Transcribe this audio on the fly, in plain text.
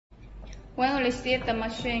When we receive the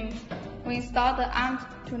machine, we install the amp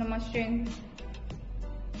to the machine.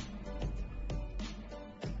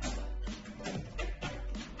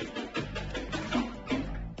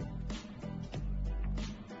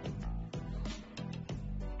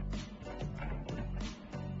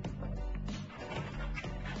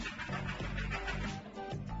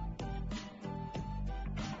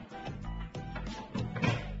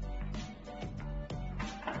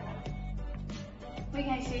 We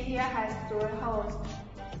can see here has three holes: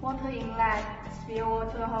 water inlet, spill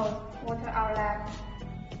water hose, water outlet.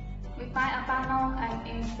 We find a funnel and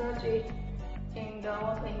insert it in the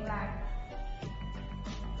water inlet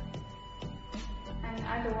and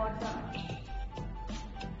add the water.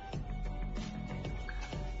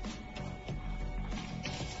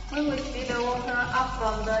 When we spill the water up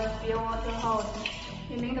from the spill water hose,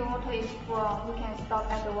 meaning the water is full, we can stop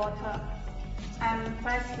at the water and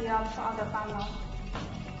press here for the funnel.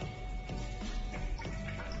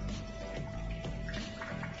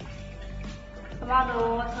 About the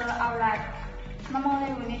water outlet,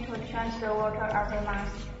 normally we need to change the water every month.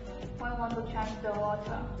 When we want to change the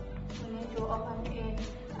water, we need to open it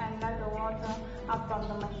and let the water up from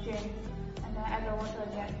the machine and then add the water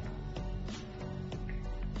again.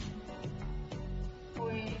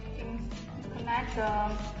 We connect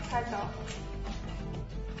the pedal.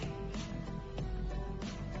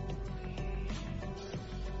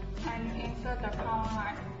 And insert the power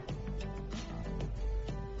line.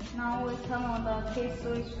 Now we turn on the key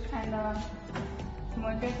switch and the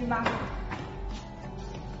emergency button.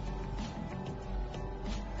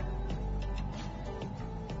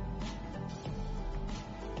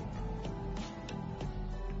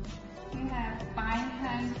 We have 5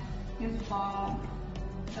 hands used for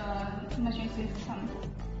the machine system.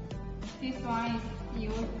 This one is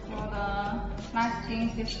used for the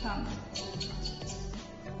masking system.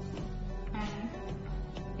 And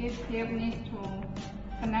this here needs to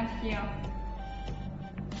connect here.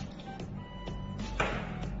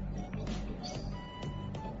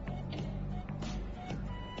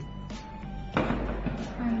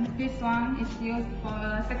 And this one is used for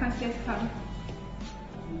the second system.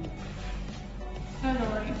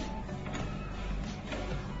 Surgery.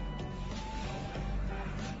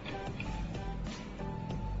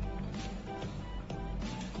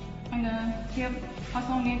 And here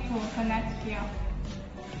also need to connect here.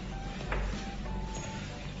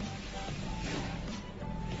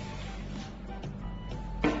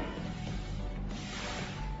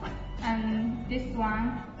 And this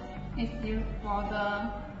one is used for the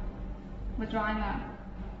vagina.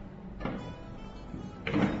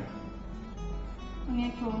 We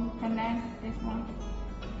need to connect this one.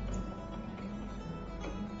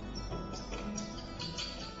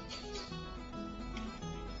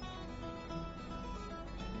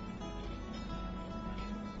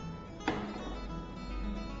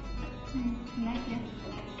 Connect it.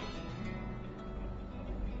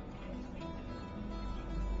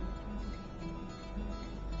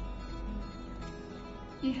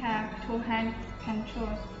 We have 2 hand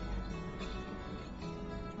controls.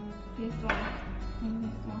 This one and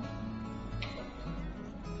this one.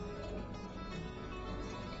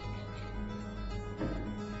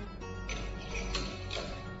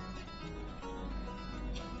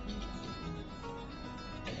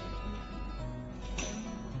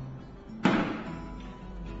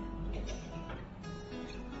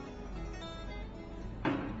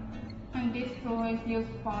 And this tool is used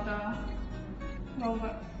for the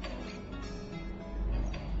rover.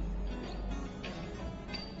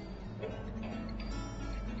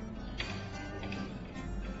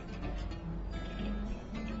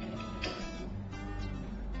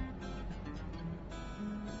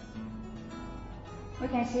 We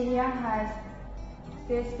can see here has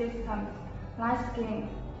this system: light skin,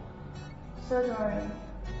 surgery,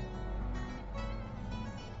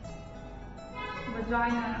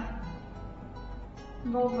 vagina,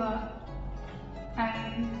 vulva,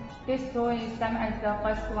 and this tool is same as the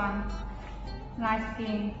first one, light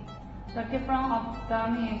skin. The difference of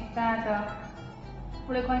them is that the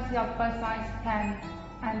frequency of first one is 10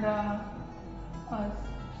 and the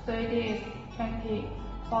 3D is 20,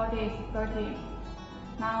 40 is 30.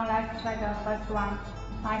 Now let's try the first one,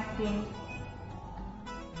 light skin.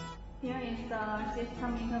 Here is the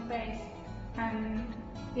system interface, and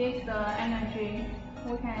this is the energy.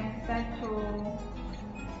 We can set to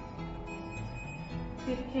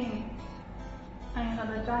 15 and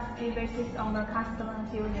adjust it based on the customer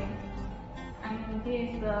feeling. And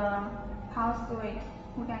this is the power switch.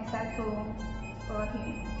 We can set to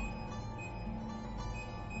 30.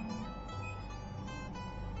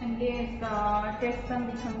 And this is the distance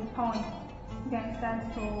between points. You can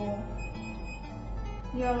set to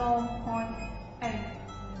 0.8.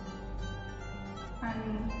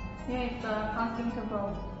 And here is the pulse interval.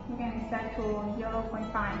 You can set to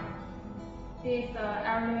 0.5. This is the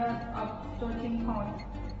area of floating point.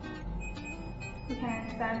 You can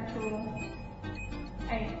set to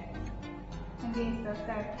 8. And this is the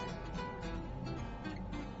set.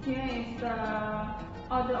 Here is the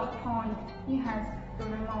order of point. It has the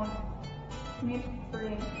remote,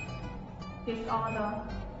 mid-free, disorder,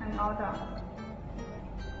 and order.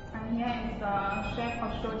 And here is the shape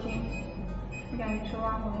of shooting. You can choose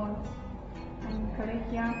one remote and click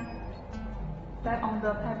here, step on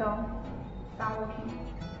the pedal, start working.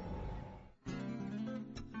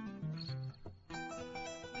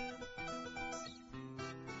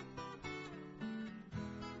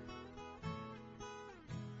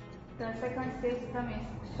 The second system is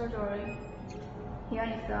surgery. Here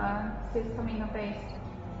is the system interface.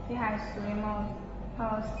 It has remote,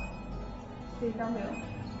 pulse, CW,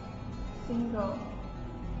 single.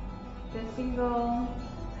 The single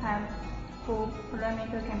have two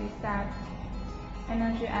parameters can be set,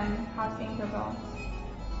 energy and pulse interval.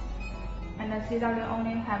 And the CW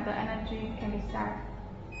only have the energy can be set.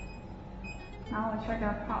 Now we'll check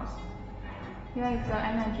the pulse. Here is the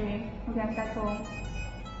energy. You can set to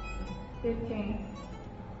 15.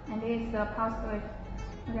 And this is the pulse rate.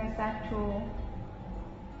 You can set to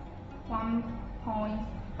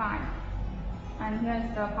 1.5. And here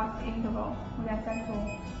is the pulse interval. You can set to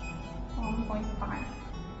 1.5.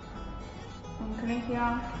 And click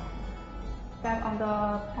here, step on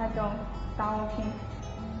the pedal, start working.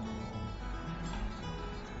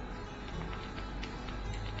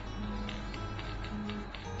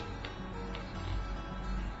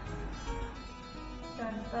 The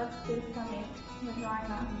third system is the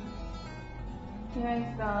driver. Here is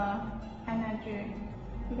the energy.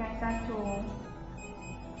 You can set to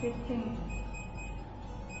 15.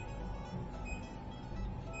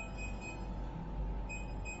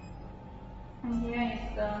 And here is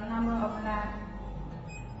the number of laps.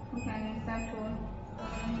 You can set to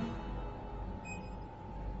 3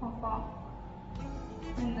 or 4.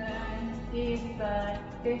 And then this is the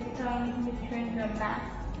distance between the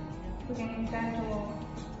laps. You can set to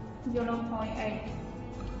 0.8.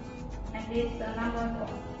 And this is the number of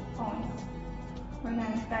points. We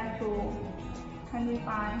can set to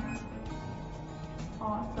 25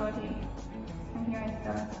 or 30. And here is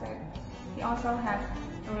the step. We also have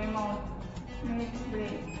the remote,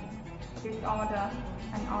 mid-free, disorder,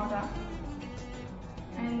 and order.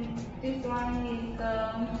 And this one is the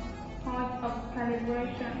point of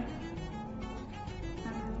calibration.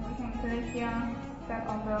 And we can click here, step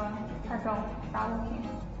on the pedal, start working.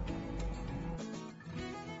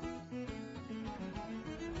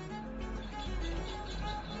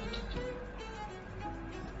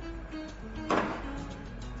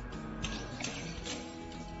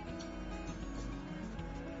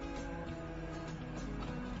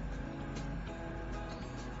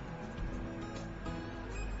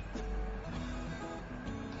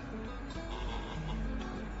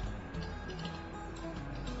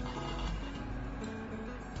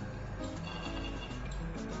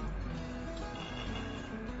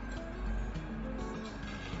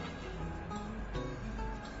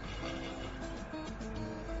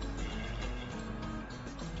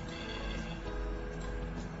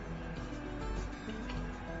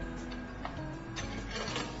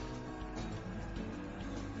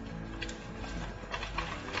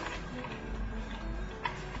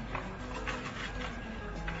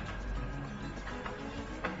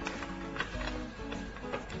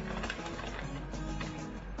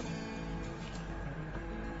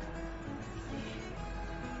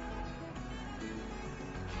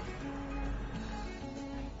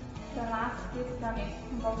 The last system is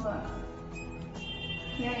motor.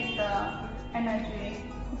 Here is the energy.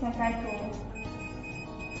 You can set to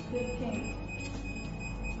 15.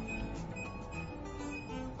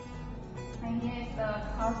 And here is the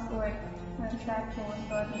pulse rate. You can set to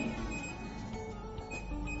 30.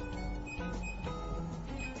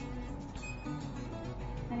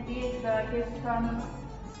 And this is the distance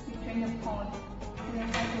between the points. You can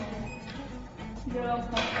set to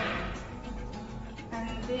 0.8. And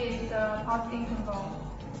this is the pulse interval.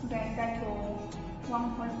 You can set to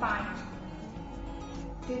 1.5.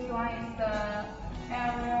 This one is the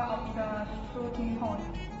area of the shooting point.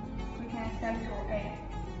 We can set to 8.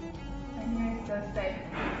 And here is the state.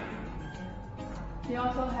 We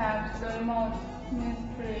also have the remote,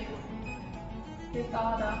 mid-free,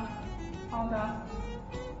 disorder, order.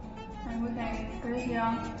 And we can click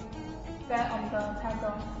here, instead of the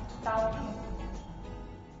title, Tao.